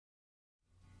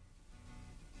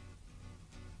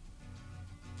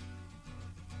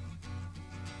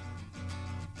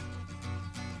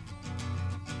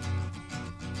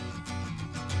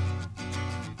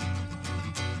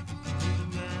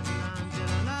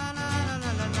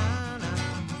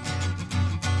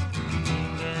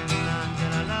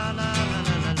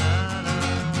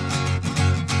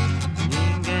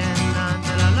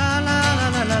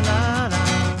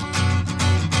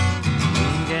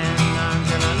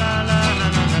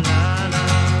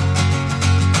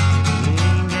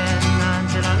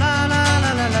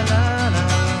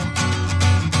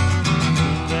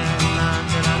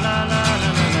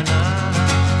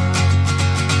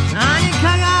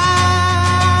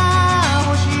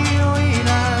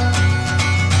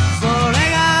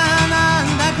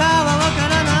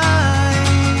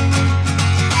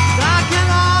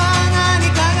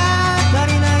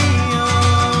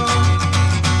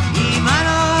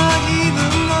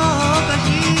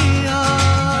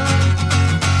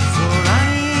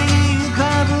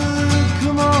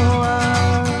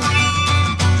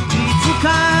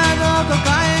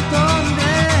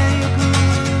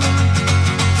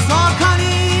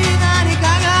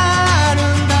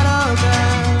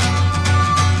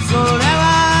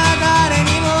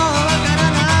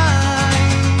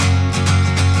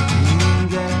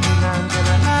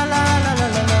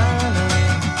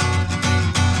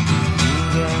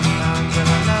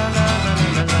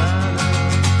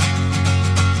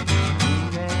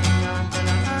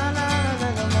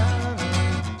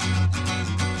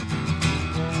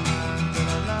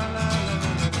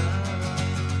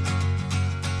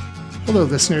Hello,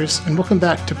 listeners, and welcome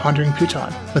back to Pondering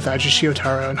Puton with Aji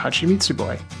Shiotaro and Hachimitsu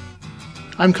Boy.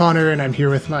 I'm Connor, and I'm here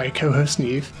with my co-host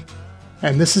Neve,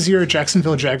 and this is your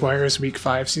Jacksonville Jaguars Week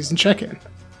 5 season check-in.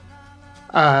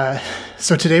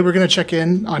 So today we're going to check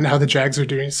in on how the Jags are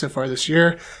doing so far this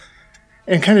year,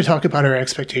 and kind of talk about our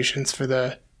expectations for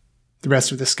the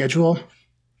rest of the schedule.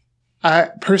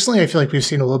 Personally, I feel like we've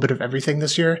seen a little bit of everything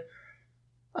this year.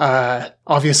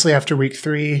 Obviously, after Week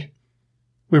 3,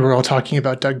 we were all talking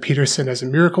about Doug Peterson as a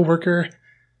miracle worker.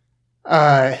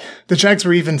 The Jags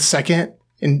were even second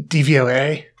in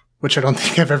DVOA, which I don't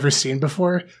think I've ever seen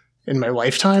before in my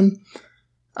lifetime.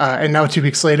 And now 2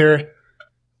 weeks later,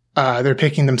 they're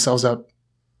picking themselves up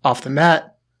off the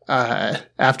mat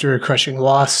after a crushing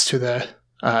loss to the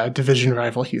division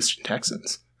rival Houston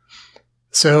Texans.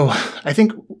 So I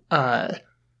think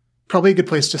probably a good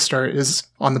place to start is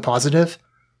on the positive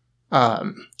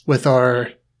with our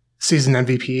season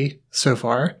MVP so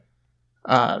far.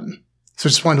 So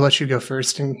just wanted to let you go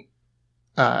first and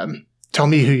tell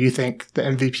me who you think the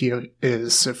MVP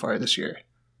is so far this year.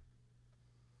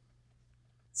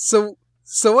 So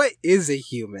what is a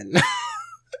human?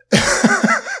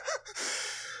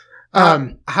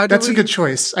 That's a good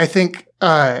choice. I think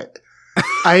I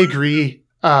agree.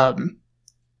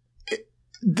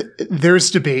 There's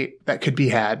debate that could be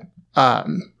had. But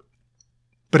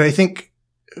I think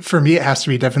for me, it has to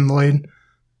be Devin Lloyd,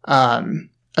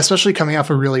 especially coming off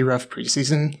a really rough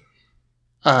preseason.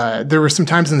 There were some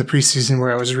times in the preseason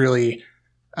where I was really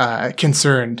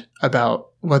concerned about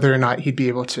whether or not he'd be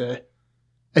able to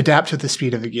adapt to the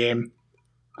speed of the game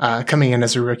coming in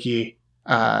as a rookie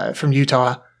from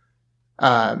Utah.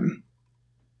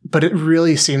 But it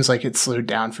really seems like it slowed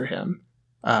down for him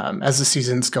as the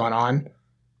season's gone on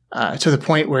to the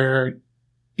point where,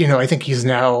 I think he's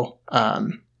now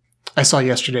I saw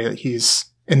yesterday that he's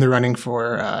in the running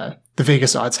for the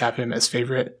Vegas odds have him as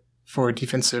favorite for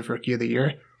Defensive Rookie of the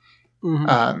Year.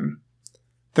 Mm-hmm.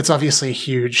 That's obviously a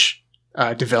huge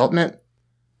development.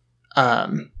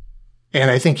 And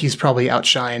I think he's probably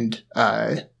outshined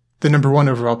the number 1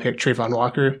 overall pick, Trayvon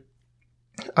Walker,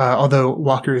 although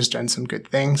Walker has done some good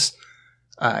things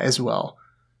as well.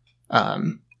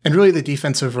 And really the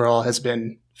defense overall has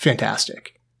been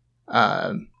fantastic.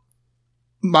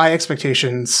 My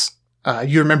expectations,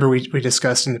 you remember we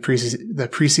discussed in the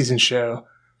preseason show.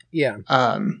 Yeah.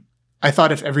 I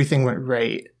thought if everything went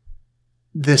right,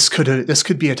 this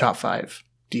could be a top 5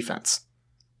 defense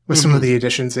with some of the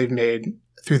additions they've made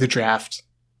through the draft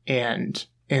and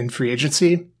in free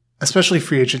agency, especially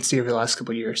free agency over the last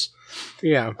couple of years.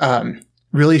 Yeah.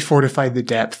 Really fortified the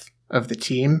depth of the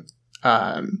team.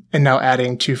 And now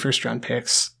adding 2 first-round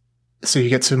picks, so you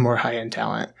get some more high-end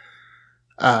talent.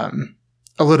 A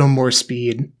little more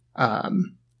speed, a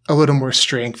little more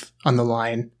strength on the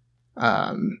line.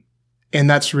 And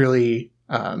that's really,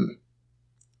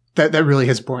 that really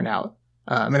has borne out.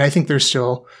 And I think they're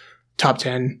still top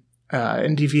 10,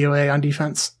 in DVOA on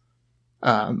defense.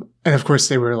 And of course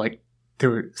they were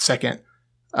second,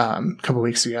 a couple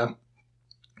weeks ago,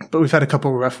 but we've had a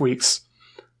couple of rough weeks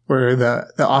where the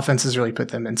offense has really put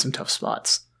them in some tough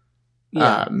spots.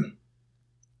 Yeah.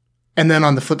 And then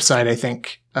on the flip side, I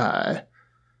think,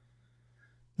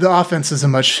 the offense is a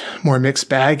much more mixed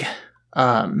bag.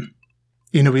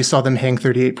 We saw them hang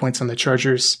 38 points on the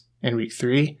Chargers in week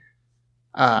 3.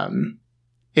 And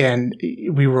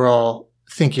we were all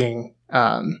thinking,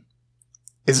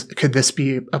 could this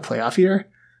be a playoff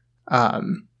year?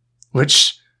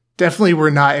 Which definitely we're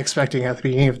not expecting at the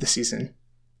beginning of the season.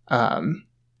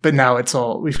 But now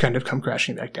we've kind of come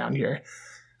crashing back down here,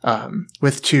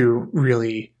 with 2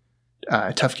 really,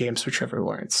 tough games for Trevor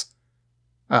Lawrence.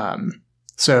 I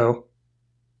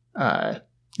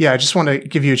just want to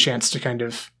give you a chance to kind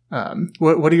of,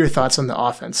 what are your thoughts on the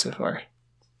offense so far?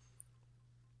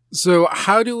 So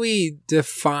how do we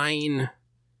define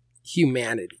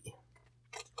humanity?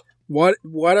 What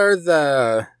are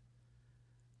the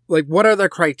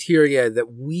criteria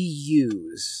that we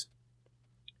use?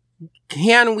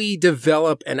 Can we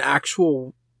develop an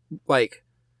actual,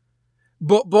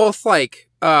 both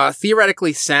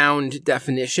theoretically sound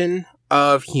definition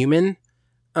of human,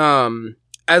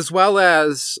 as well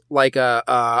as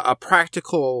a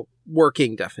practical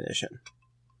working definition?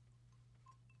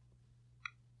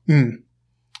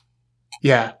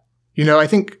 Yeah. I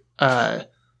think,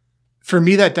 for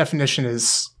me, that definition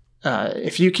is,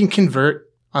 if you can convert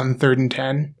on 3rd and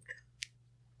 10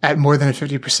 at more than a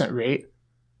 50% rate,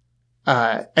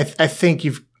 I think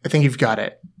you've got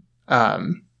it.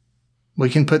 We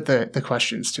can put the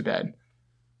questions to bed.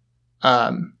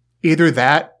 Either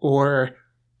that, or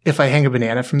if I hang a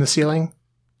banana from the ceiling,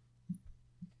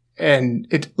 and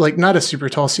it like not a super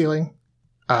tall ceiling,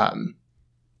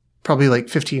 probably like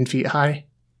 15 feet high.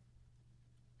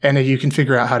 And then you can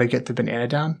figure out how to get the banana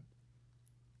down.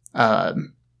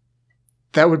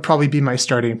 That would probably be my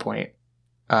starting point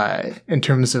in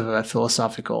terms of a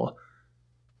philosophical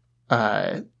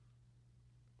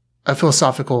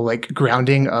like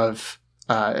grounding of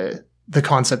the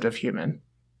concept of human.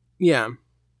 Yeah.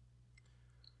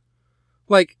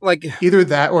 Like either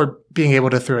that or being able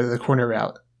to throw the corner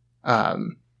route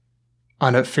on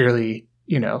a fairly,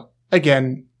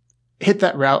 again, hit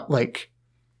that route like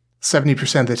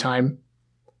 70% of the time.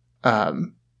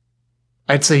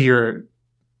 I'd say you're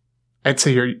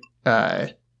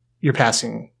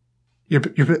passing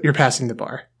the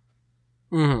bar.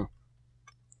 Mm-hmm.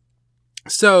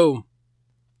 So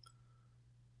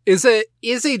is a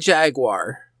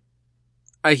jaguar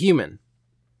a human?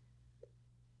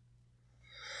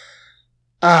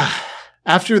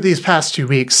 After these past 2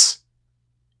 weeks,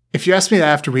 if you asked me that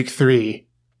after week 3,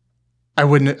 I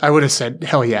would have said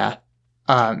hell yeah.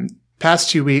 Past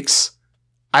 2 weeks,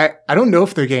 I don't know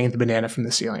if they're getting the banana from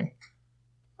the ceiling.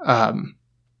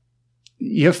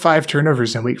 You have 5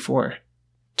 turnovers in week 4.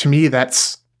 To me,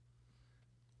 that's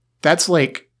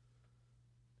like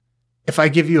if I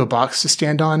give you a box to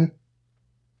stand on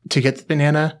to get the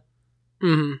banana,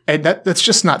 mm-hmm. and that's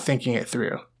just not thinking it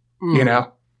through. Mm-hmm.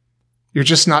 You're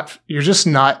just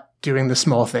not doing the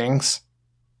small things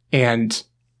and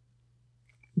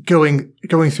going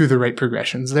through the right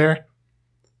progressions there.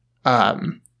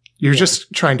 You're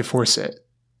just trying to force it.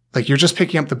 Like you're just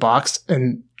picking up the box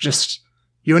and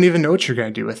you don't even know what you're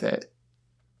going to do with it.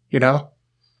 Yeah.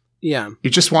 You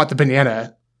just want the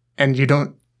banana and you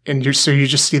don't, so you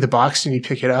just see the box and you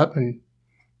pick it up and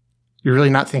you're really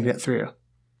not thinking it through.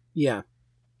 Yeah.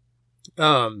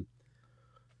 I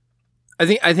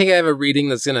think I have a reading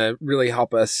that's going to really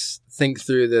help us think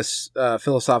through this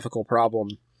philosophical problem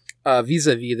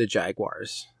vis-a-vis the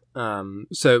jaguars.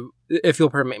 So if you'll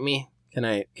permit me, can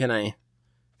I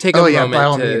take a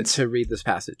moment to read this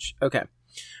passage? Okay.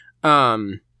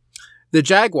 The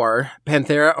jaguar,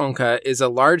 Panthera onca, is a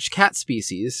large cat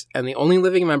species and the only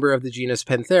living member of the genus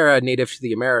Panthera native to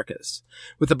the Americas.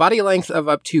 With a body length of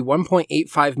up to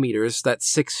 1.85 meters, that's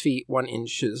 6 feet 1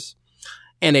 inches,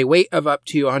 and a weight of up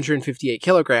to 158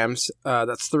 kilograms,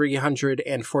 that's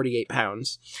 348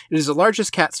 pounds. It is the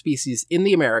largest cat species in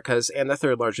the Americas and the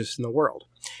third largest in the world.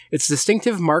 Its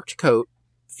distinctive marked coat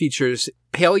features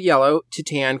pale yellow to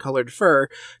tan colored fur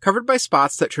covered by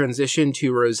spots that transition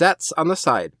to rosettes on the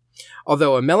side,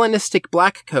 although a melanistic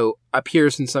black coat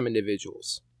appears in some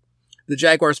individuals. The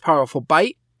jaguar's powerful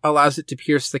bite allows it to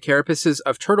pierce the carapaces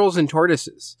of turtles and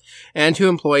tortoises, and to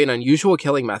employ an unusual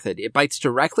killing method. It bites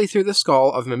directly through the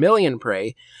skull of mammalian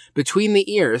prey between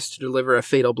the ears to deliver a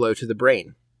fatal blow to the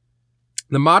brain.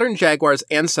 The modern jaguar's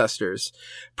ancestors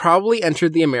probably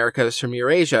entered the Americas from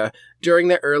Eurasia during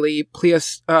the early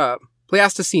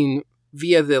Pleistocene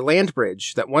via the land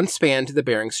bridge that once spanned the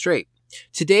Bering Strait.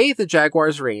 Today, the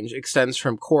jaguar's range extends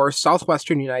from core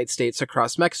southwestern United States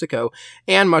across Mexico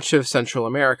and much of Central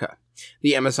America,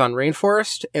 the Amazon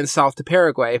rainforest, and south to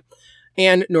Paraguay,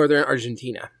 and northern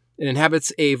Argentina. It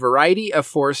inhabits a variety of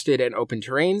forested and open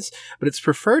terrains, but its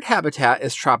preferred habitat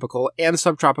is tropical and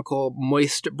subtropical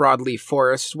moist broadleaf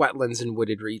forests, wetlands, and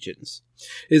wooded regions.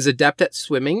 It is adept at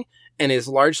swimming and is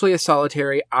largely a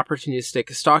solitary,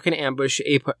 opportunistic, stalk and ambush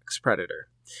apex predator.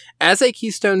 As a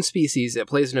keystone species, it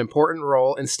plays an important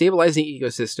role in stabilizing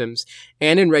ecosystems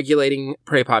and in regulating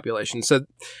prey populations. So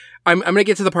I'm going to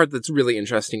get to the part that's really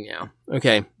interesting now.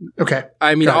 Okay.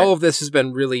 I mean, all of this has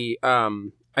been really,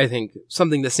 I think,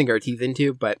 something to sink our teeth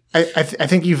into, but I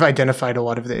think you've identified a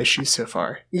lot of the issues so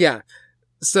far. Yeah.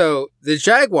 So the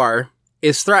jaguar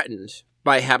is threatened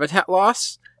by habitat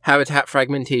loss, habitat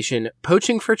fragmentation,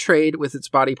 poaching for trade with its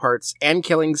body parts, and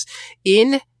killings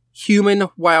in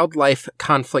human-wildlife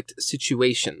conflict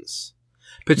situations,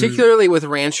 particularly with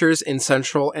ranchers in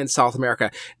Central and South America.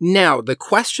 Now, the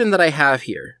question that I have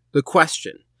here,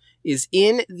 is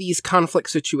in these conflict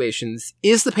situations,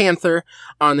 is the panther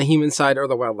on the human side or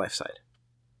the wildlife side?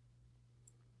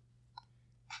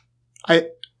 I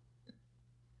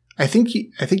think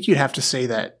you'd have to say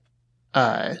that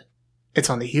it's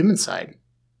on the human side,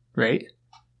 right?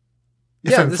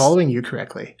 If I'm following you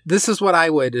correctly. This is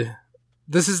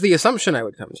the assumption I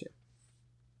would come to.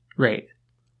 Right.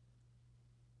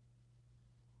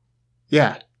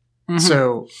 Yeah. Mm-hmm.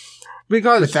 So,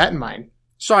 because with that in mind.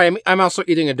 Sorry, I'm also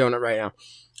eating a donut right now.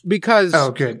 Because... Oh,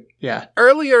 good. Yeah.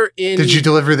 Earlier in... Did you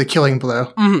deliver the killing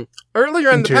blow? Mm-hmm. Earlier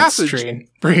in the passage...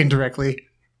 brain directly.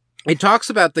 It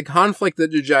talks about the conflict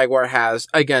that the jaguar has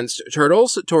against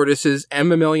turtles, tortoises, and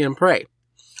mammalian prey.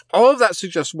 All of that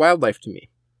suggests wildlife to me.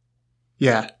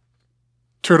 Yeah.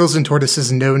 Turtles and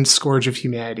tortoises, known scourge of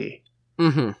humanity.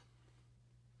 Mm-hmm.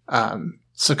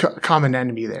 So common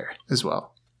enemy there as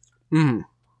well. Mm-hmm.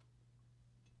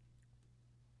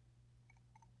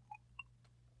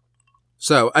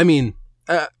 So, I mean,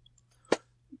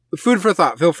 food for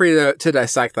thought. Feel free to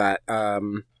dissect that.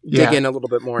 Dig in a little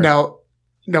bit more. Now,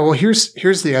 well, here's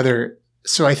the other.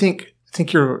 So I think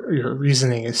your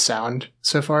reasoning is sound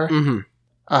so far.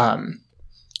 Mm-hmm.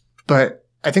 But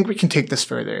I think we can take this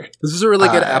further. This is a really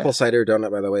good apple cider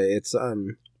donut, by the way. It's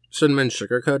cinnamon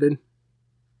sugar coated.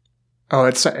 Oh,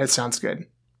 it sounds good.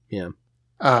 Yeah.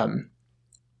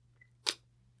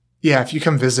 Yeah, if you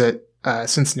come visit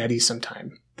Cincinnati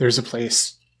sometime, there's a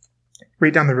place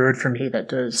right down the road from me that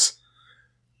does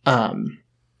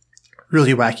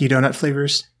really wacky donut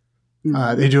flavors.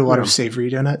 They do a lot of savory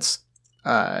donuts,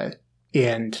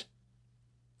 and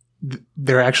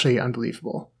they're actually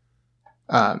unbelievable.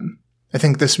 I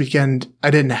think this weekend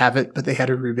I didn't have it, but they had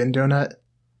a Reuben donut,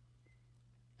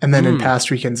 and then in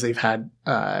past weekends they've had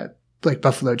like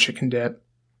buffalo chicken dip.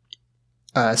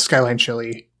 Skyline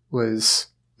chili was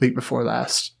week before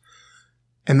last,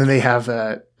 and then they have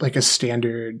a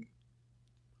standard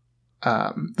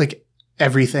like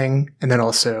everything, and then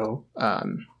also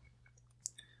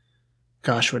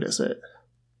gosh, what is it?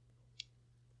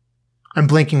 I'm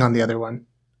blanking on the other one.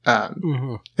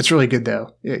 It's really good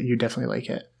though. You definitely like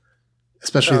it,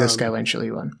 especially the Skyline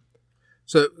chili one.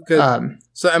 So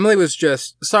Emily was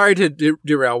just sorry to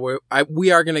derail.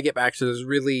 We are going to get back to this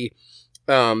really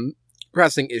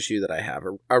pressing issue that I have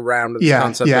around the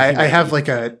concept. Yeah, I have like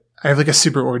a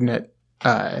superordinate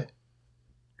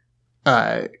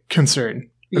concern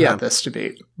about this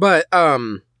debate. But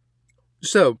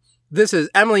so this is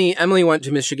Emily. Emily went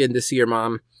to Michigan to see her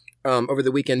mom over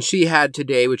the weekend. She had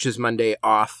today, which is Monday,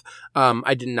 off.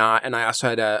 I did not, and I also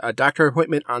had a doctor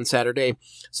appointment on Saturday,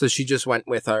 so she just went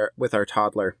with our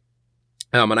toddler.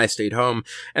 And I stayed home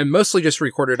and mostly just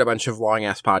recorded a bunch of long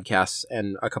ass podcasts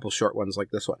and a couple short ones like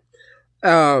this one.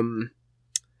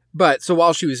 But so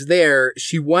while she was there,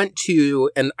 she went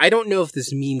to, and I don't know if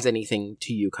this means anything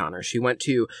to you, Connor. She went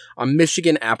to a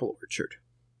Michigan apple orchard.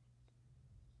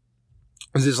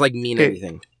 Does this mean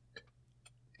anything?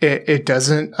 It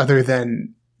doesn't, other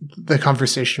than the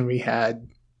conversation we had.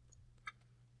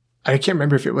 I can't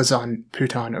remember if it was on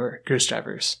Pouton or Ghost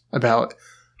Divers about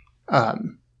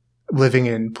living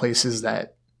in places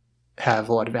that have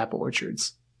a lot of apple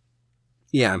orchards.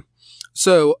 Yeah.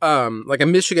 So, a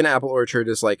Michigan apple orchard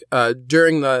is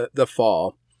during the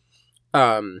fall,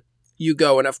 you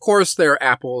go, and of course there are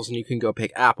apples, and you can go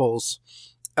pick apples,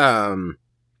 or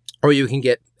you can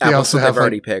get apples that they've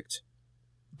already picked.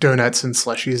 Donuts and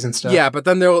slushies and stuff. Yeah, but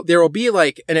then there will be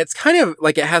and it's kind of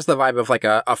it has the vibe of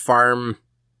a farm,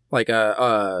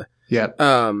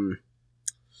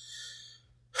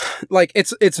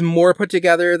 it's more put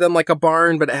together than a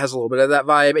barn, but it has a little bit of that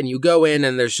vibe. And you go in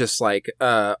and there's just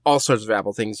all sorts of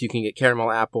apple things. You can get caramel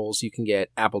apples, you can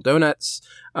get apple donuts,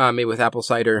 made with apple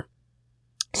cider.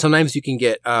 Sometimes you can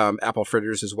get apple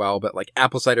fritters as well, but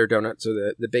apple cider donuts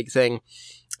are the big thing.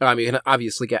 You can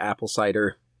obviously get apple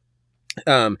cider.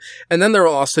 And then there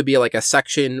will also be a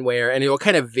section where, and it will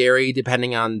kind of vary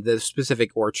depending on the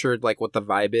specific orchard, what the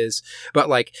vibe is, but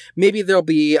maybe there'll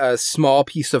be a small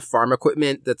piece of farm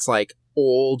equipment that's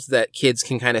old that kids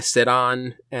can kind of sit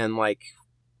on and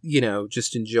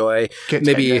just enjoy.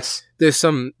 Maybe there's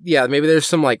some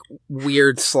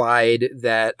weird slide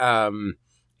that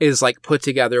is like put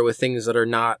together with things that are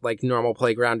not like normal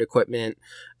playground equipment.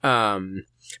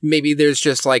 Maybe there's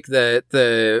just like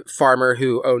the farmer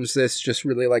who owns this just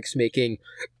really likes making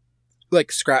like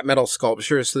scrap metal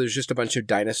sculptures. So there's just a bunch of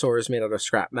dinosaurs made out of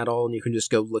scrap metal, and you can just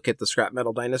go look at the scrap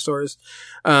metal dinosaurs.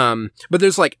 But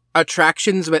there's like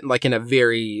attractions, but like in a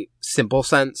very simple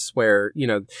sense where, you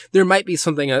know, there might be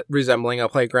something resembling a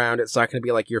playground. It's not going to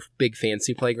be like your big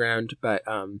fancy playground, but,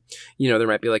 you know, there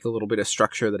might be like a little bit of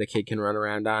structure that a kid can run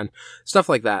around on, stuff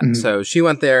like that. Mm-hmm. So she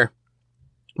went there,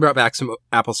 brought back some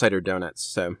apple cider donuts.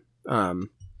 So, and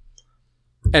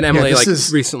Emily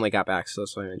recently got back, so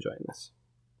that's why I'm enjoying this.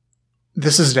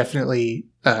 This is definitely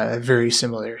very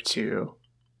similar to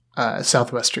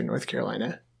southwestern North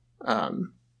Carolina,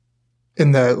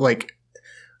 in the like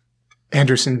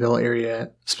Andersonville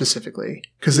area specifically,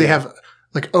 because they have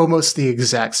like almost the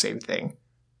exact same thing.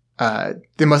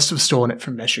 They must have stolen it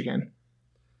from Michigan,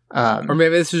 or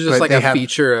maybe this is just like a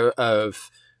feature of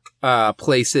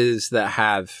places that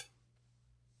have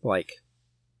like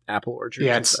apple orchards.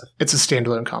 Yeah, it's a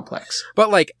standalone complex. But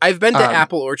like I've been to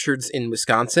apple orchards in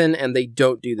Wisconsin, and they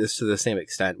don't do this to the same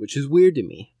extent, which is weird to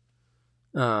me.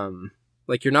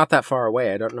 Like, you're not that far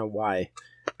away. I don't know why,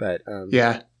 but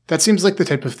yeah, that seems like the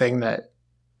type of thing that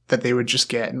they would just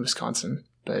get in Wisconsin,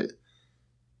 but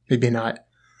maybe not.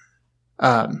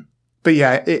 But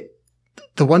yeah,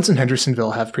 the ones in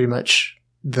Hendersonville have pretty much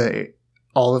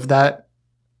all of that,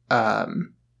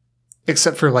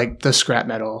 except for like the scrap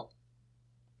metal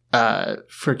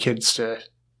for kids to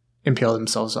impale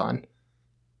themselves on.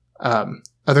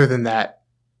 Other than that,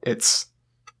 it's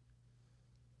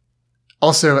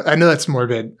also, I know that's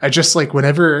morbid. I just like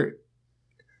whenever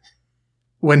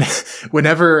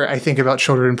I think about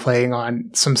children playing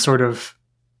on some sort of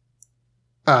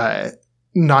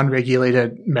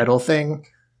non-regulated metal thing,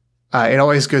 it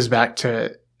always goes back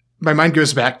to, my mind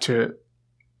goes back to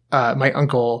my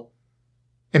uncle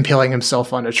impaling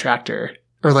himself on a tractor,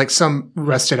 or like some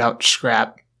rusted out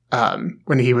scrap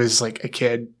when he was like a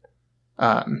kid.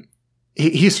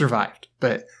 He survived,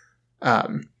 but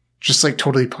just like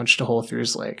totally punched a hole through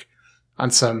his leg on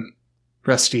some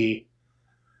rusty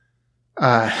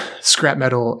scrap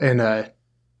metal in a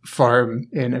farm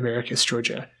in Americus,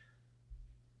 Georgia.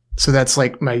 So that's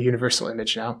like my universal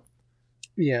image now.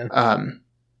 Yeah.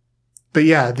 But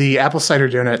yeah, the apple cider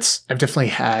donuts, I've definitely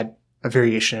had a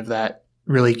variation of that.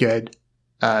 Really good.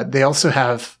 They also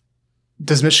have,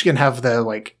 does Michigan have the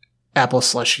like apple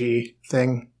slushy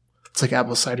thing? It's like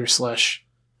apple cider slush.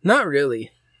 Not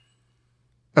really.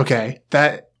 Okay.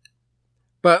 But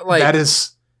like, that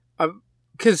is,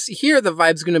 because here the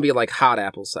vibe's going to be like hot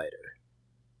apple cider.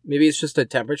 Maybe it's just a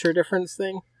temperature difference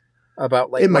thing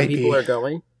about like when people are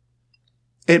going.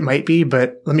 It might be,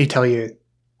 but let me tell you,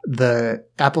 the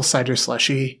apple cider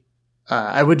slushy,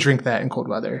 I would drink that in cold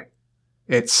weather.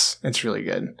 It's really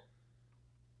good.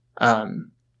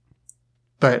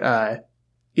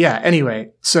 Yeah,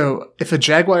 anyway, so if a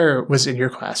jaguar was in your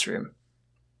classroom,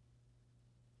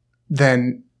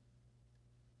 then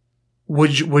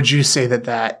would you say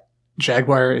that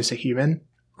jaguar is a human?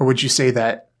 Or would you say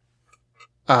that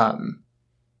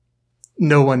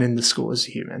no one in the school is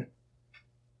a human?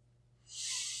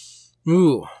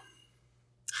 Ooh.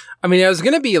 I mean, I was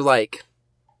going to be like,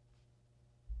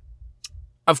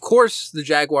 of course the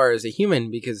jaguar is a human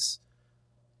because,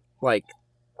 like,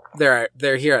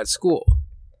 they're here at school.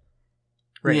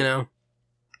 Right. You know?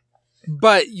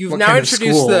 But you've now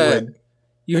introduced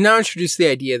the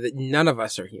idea that none of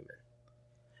us are human.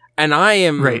 And I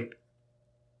am... Right.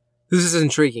 This is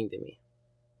intriguing to me.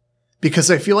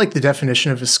 Because I feel like the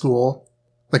definition of a school,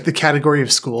 like the category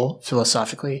of school,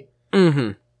 philosophically,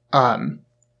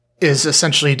 is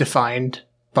essentially defined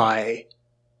by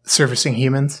servicing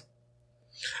humans.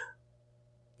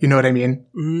 You know what I mean?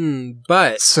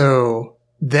 But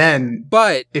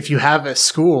if you have a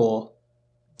school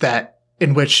that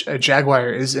in which a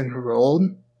jaguar is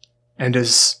enrolled and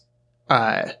is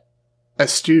a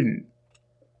student,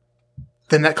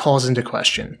 then that calls into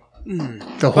question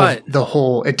the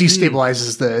whole. It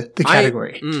destabilizes the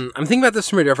category. I'm thinking about this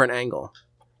from a different angle,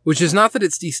 which is not that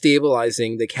it's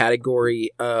destabilizing the category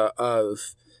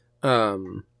of.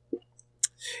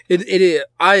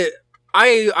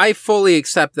 I fully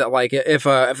accept that, like, if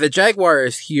a jaguar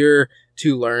is here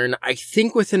to learn, I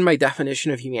think within my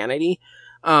definition of humanity,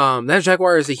 that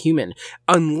jaguar is a human,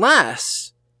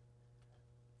 unless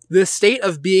the state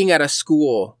of being at a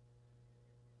school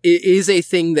is a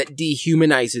thing that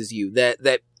dehumanizes you,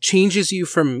 that changes you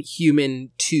from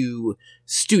human to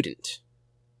student.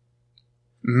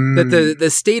 That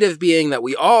the state of being that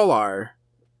we all are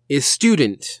is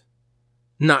student,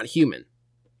 not human.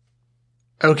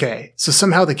 Okay, so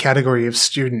somehow the category of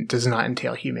student does not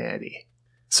entail humanity.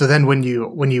 So then when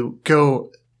you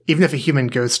go, even if a human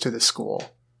goes to the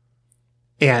school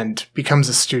and becomes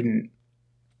a student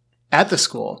at the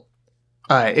school,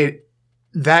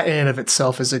 that in and of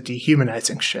itself is a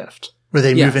dehumanizing shift, where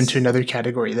they move into another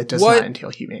category that does not entail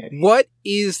humanity. What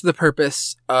is the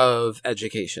purpose of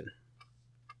education?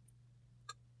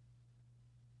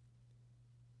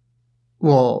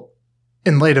 Well,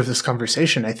 in light of this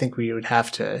conversation, I think we would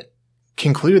have to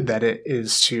conclude that it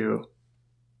is to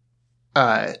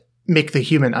make the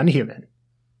human unhuman.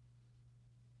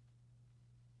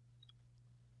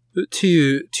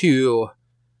 To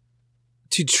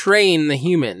train the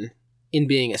human in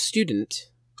being a student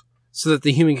so that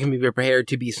the human can be prepared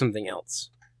to be something else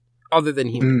other than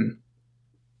human.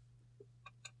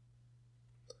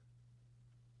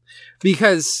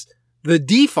 Because the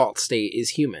default state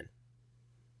is human.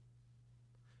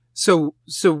 So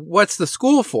what's the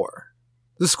school for?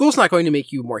 The school's not going to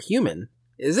make you more human,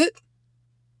 is it?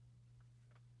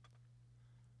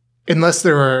 Unless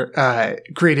there are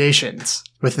gradations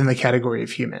within the category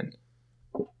of human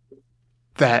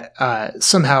that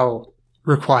somehow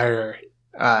require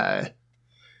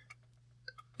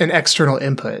an external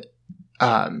input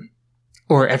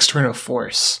or external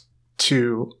force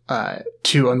to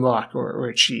unlock or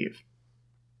achieve.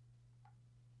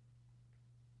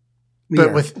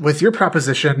 But with your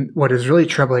proposition, what is really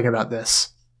troubling about this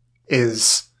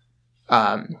is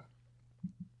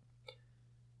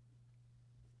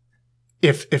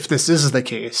if this is the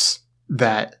case,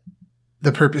 that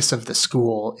the purpose of the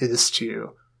school is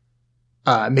to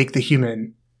make the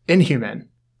human inhuman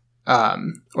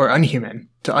or unhuman,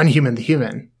 to unhuman the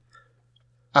human,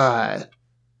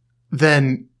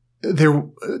 then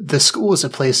the school is a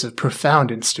place of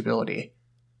profound instability,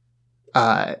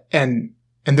 and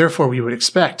therefore we would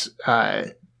expect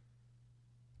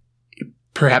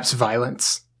perhaps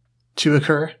violence to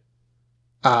occur,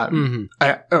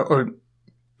 or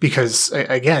because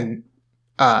again,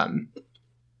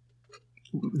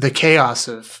 the chaos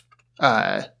of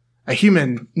a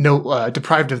human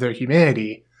deprived of their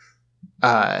humanity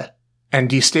and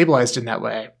destabilized in that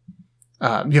way.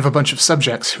 You have a bunch of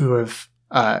subjects who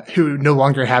no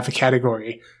longer have a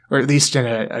category, or at least in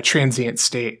a transient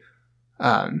state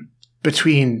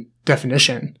between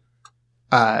definition.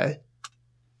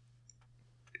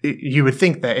 You would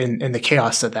think that in the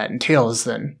chaos that entails,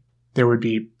 then there would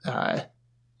be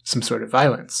some sort of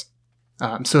violence.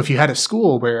 So if you had a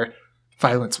school where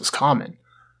violence was common,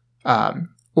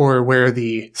 or where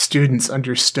the students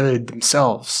understood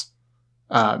themselves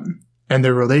and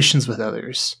their relations with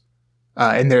others,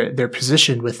 and their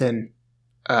position within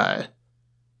that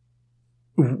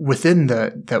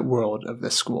world of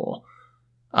the school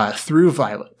through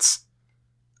violence,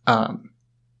 then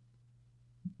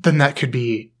that could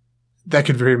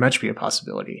very much be a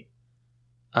possibility.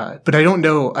 But I don't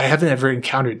know. I haven't ever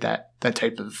encountered that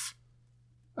type of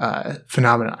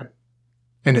phenomenon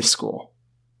in a school.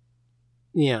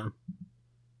 Yeah.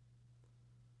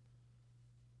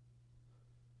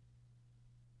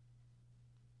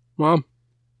 Well,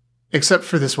 except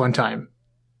for this one time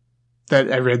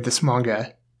that I read this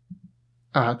manga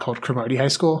called Cromartie High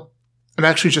School. I'm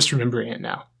actually just remembering it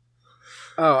now.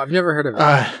 Oh, I've never heard of it.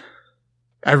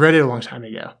 I read it a long time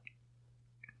ago.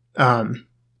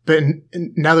 But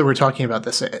now that we're talking about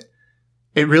this, it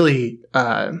really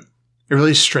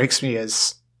strikes me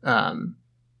as a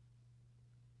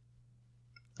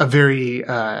very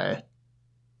an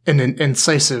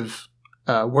incisive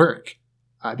work,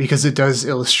 because it does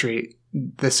illustrate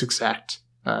this exact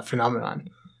phenomenon.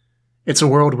 It's a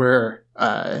world where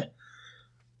the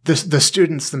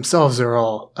students themselves are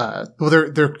all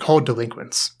they're called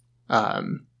delinquents.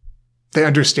 They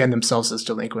understand themselves as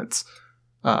delinquents.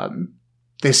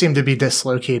 They seem to be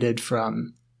dislocated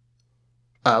from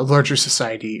larger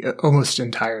society almost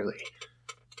entirely.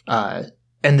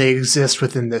 And they exist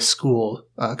within this school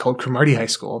called Cromartie High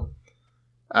School,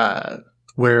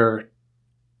 where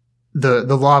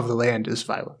the law of the land is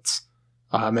violence.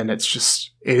 And it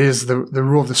is the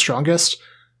rule of the strongest.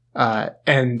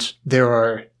 And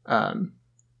they're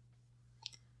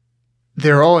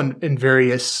all in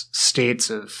various states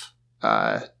of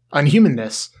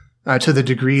unhumanness, to the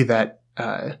degree that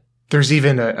there's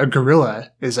even a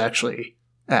gorilla is actually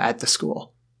at the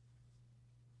school.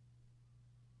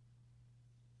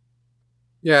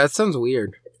 Yeah, that sounds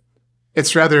weird.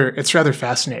 It's rather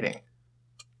fascinating.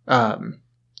 And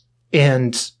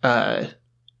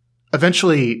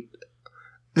eventually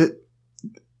the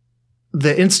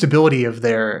instability of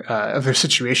their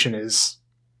situation is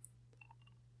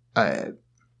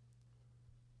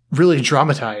really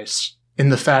dramatized in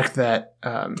the fact that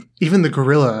even the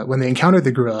gorilla, when they encounter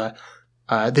the gorilla,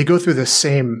 they go through the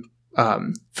same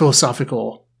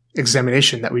philosophical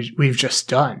examination that we've just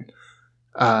done,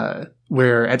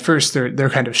 where at first they're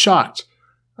kind of shocked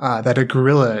that a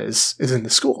gorilla is in the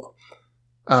school,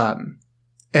 and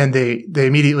they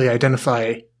immediately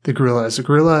identify the gorilla as a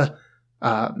gorilla,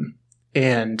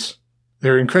 and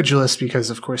they're incredulous because,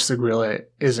 of course, the gorilla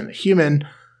isn't a human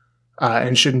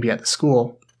and shouldn't be at the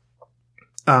school.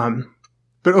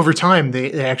 But over time,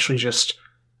 they actually just,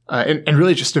 and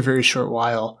really just a very short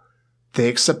while, they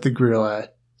accept the gorilla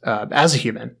as a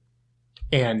human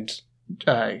and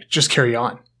just carry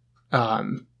on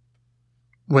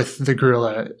with the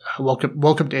gorilla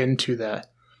welcomed into the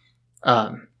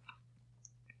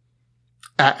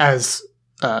as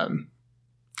a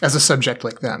subject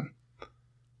like them.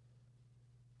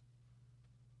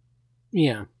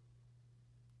 Yeah.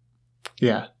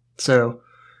 Yeah. So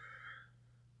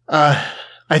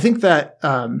I think that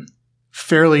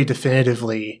fairly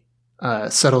definitively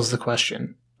settles the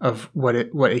question of what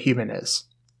a human is.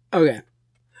 Okay.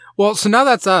 Well, so now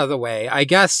that's out of the way, I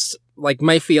guess, like,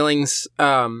 my feelings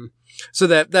So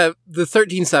the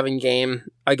 13-7 game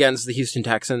against the Houston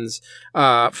Texans,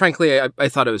 frankly, I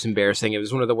thought it was embarrassing. It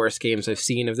was one of the worst games I've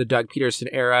seen of the Doug Peterson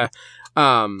era.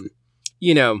 The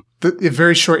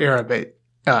very short era, but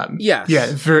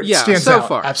stands so out,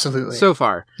 far, absolutely, so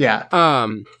far, yeah.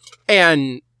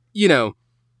 And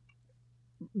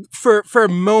for a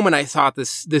moment, I thought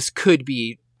this could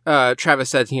be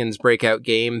Travis Etienne's breakout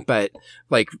game, but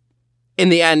like in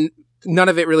the end, none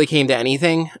of it really came to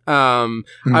anything.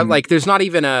 There's not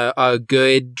even a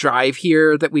good drive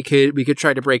here that we could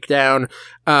try to break down.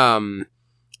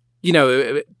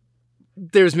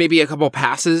 There's maybe a couple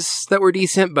passes that were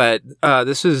decent, but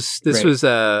this was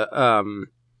a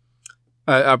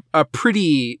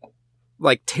pretty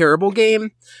like terrible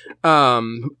game.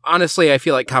 Honestly, I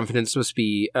feel like confidence must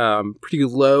be pretty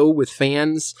low with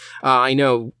fans. I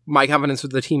know my confidence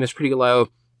with the team is pretty low.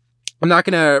 I'm not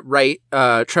going to write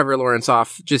Trevor Lawrence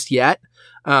off just yet.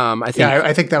 I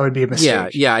think that would be a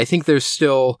mistake. Yeah. I think there's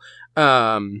still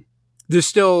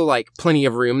like plenty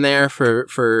of room there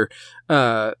for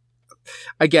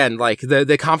again, like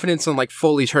the confidence on like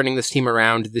fully turning this team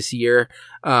around this year.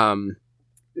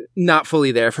 Not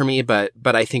fully there for me, but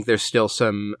I think there's still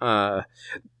some.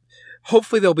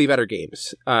 Hopefully, there'll be better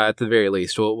games. At the very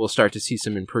least, we'll start to see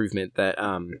some improvement. That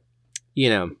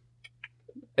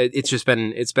it's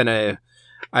been a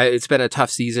tough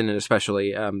season, and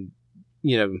especially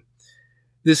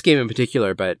this game in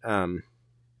particular. But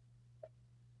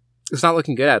it's not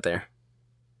looking good out there.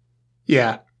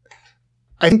 Yeah,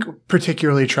 I think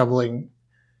particularly troubling.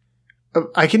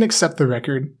 I can accept the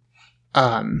record.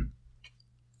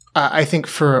 I think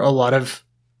for a lot of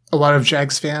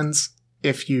Jags fans,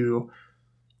 if you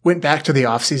went back to the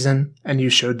offseason and you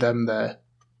showed them the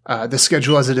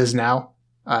schedule as it is now,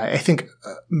 I think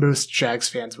most Jags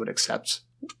fans would accept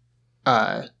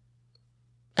how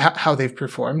they've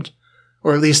performed,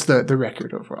 or at least the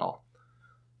record overall.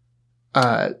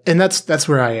 And that's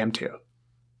where I am too.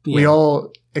 Yeah. We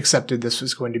all accepted this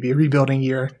was going to be a rebuilding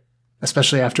year,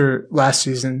 especially after last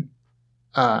season.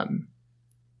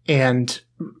 And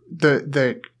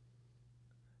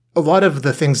a lot of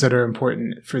the things that are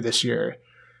important for this year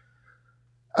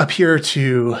appear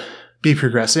to be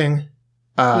progressing.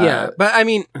 But I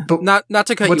mean, not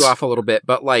to cut you off a little bit,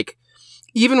 but like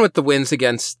even with the wins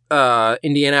against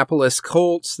Indianapolis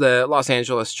Colts, the Los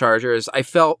Angeles Chargers, I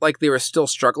felt like they were still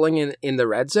struggling in the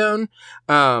red zone.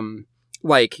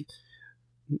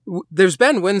 There's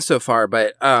been wins so far,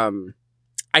 but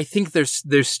I think there's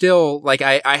still like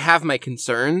I have my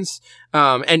concerns,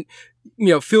 and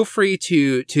feel free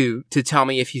to tell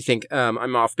me if you think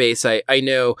I'm off base. I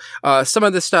know some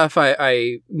of the stuff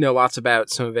I know lots about.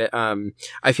 Some of it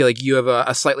I feel like you have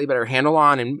a slightly better handle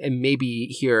on, and maybe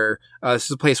here this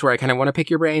is a place where I kind of want to pick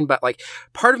your brain. But like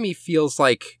part of me feels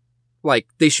like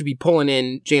they should be pulling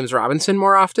in James Robinson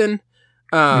more often.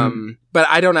 But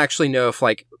I don't actually know if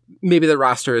like maybe the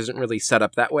roster isn't really set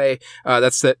up that way.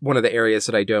 That's one of the areas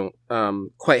that I don't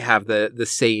quite have the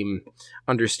same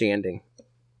understanding.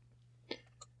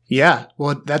 Yeah,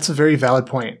 well, that's a very valid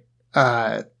point.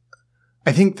 I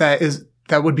think that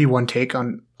would be one take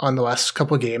on the last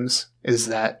couple of games is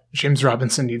that James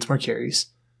Robinson needs more carries.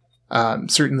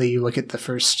 Certainly, you look at the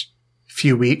first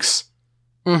few weeks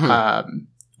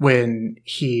when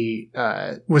he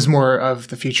was more of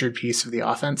the featured piece of the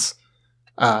offense.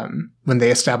 When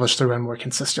they established the run more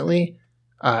consistently,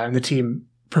 and the team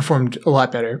performed a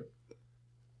lot better.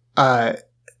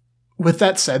 With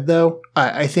that said, though,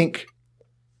 I think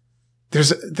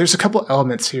there's a couple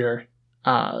elements here.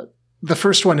 The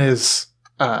first one is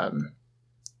the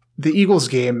Eagles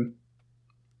game.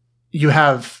 You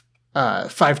have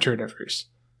 5 turnovers,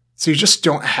 so you just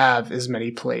don't have as many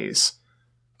plays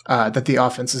that the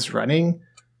offense is running,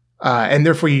 and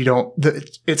therefore you don't.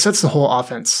 It sets the whole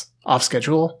offense off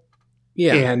schedule.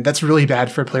 Yeah. And that's really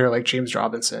bad for a player like James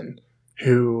Robinson,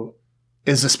 who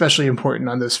is especially important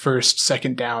on those first,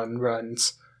 second down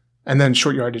runs and then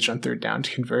short yardage on third down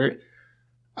to convert.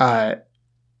 And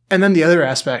then the other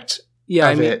aspect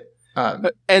it.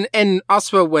 And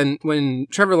also when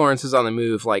Trevor Lawrence is on the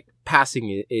move, like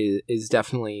passing is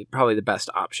definitely probably the best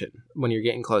option when you're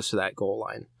getting close to that goal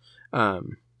line.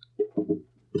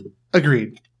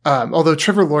 Agreed. Although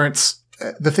Trevor Lawrence,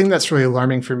 the thing that's really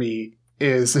alarming for me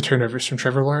is the turnovers from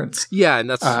Trevor Lawrence. Yeah, and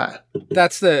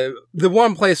that's the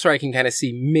one place where I can kind of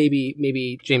see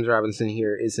maybe James Robinson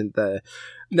here isn't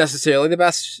necessarily the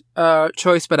best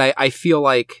choice, but I feel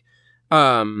like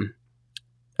I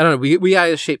don't know, we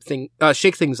gotta shake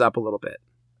things up a little bit.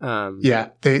 Yeah,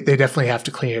 they definitely have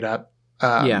to clean it up.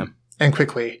 And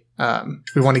quickly.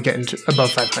 We want to get into above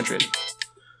 500.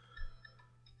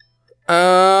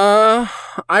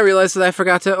 I realized that I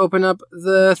forgot to open up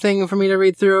the thing for me to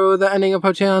read through the ending of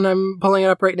Potion. I'm pulling it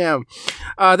up right now.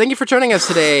 Thank you for joining us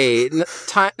today.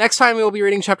 Next time we will be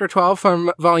reading Chapter 12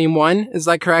 from Volume 1. Is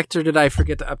that correct, or did I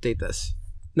forget to update this?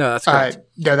 No, that's correct.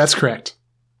 No, that's correct.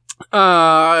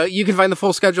 You can find the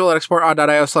full schedule at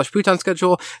exportaud.io/Puton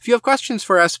schedule. If you have questions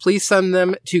for us, please send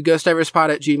them to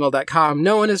ghostdiverspod@gmail.com.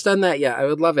 No one has done that yet. I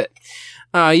would love it.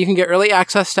 You can get early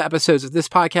access to episodes of this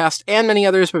podcast and many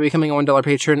others by becoming a $1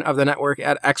 patron of the network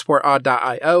at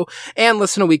exportaud.io and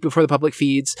listen a week before the public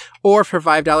feeds. Or for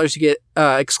 $5, you get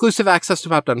exclusive access to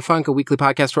Pop Done Funk, a weekly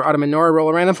podcast where Autumn and Nora roll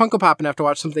a random Funko Pop and have to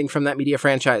watch something from that media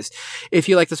franchise. If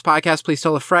you like this podcast, please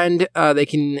tell a friend. They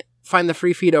can find the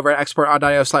free feed over at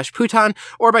exportaud.io/Puton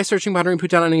or by searching Pondering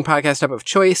Puton on any podcast app of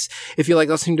choice. If you like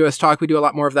listening to us talk, we do a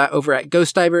lot more of that over at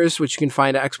Ghost Divers, which you can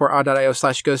find at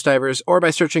exportaud.io/Ghost Divers or by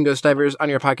searching Ghost Divers on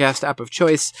your podcast app of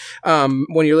choice.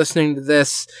 When you're listening to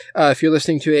this, if you're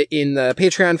listening to it in the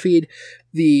Patreon feed,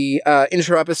 the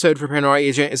intro episode for Paranoia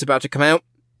Agent is about to come out.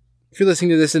 If you're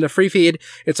listening to this in a free feed,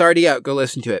 it's already out. Go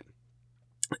listen to it.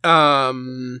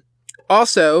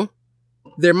 Also,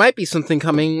 there might be something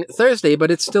coming Thursday,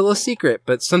 but it's still a secret,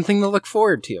 but something to look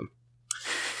forward to.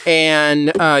 And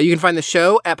you can find the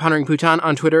show at Pondering Puton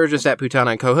on Twitter, just at Puton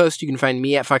on co-host. You can find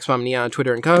me at FoxMomNia on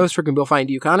Twitter and co-host. Where can Bill find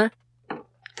you, Connor?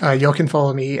 You can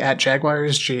follow me at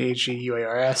Jaguars,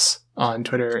 JAGUARS, on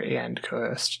Twitter and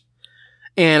co-host.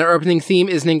 And our opening theme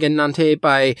is Ningen Nante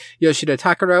by Yoshida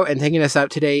Takaro, and taking us out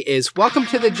today is Welcome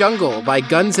to the Jungle by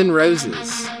Guns N'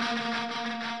 Roses.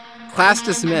 Class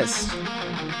dismissed.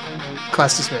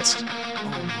 Class dismissed.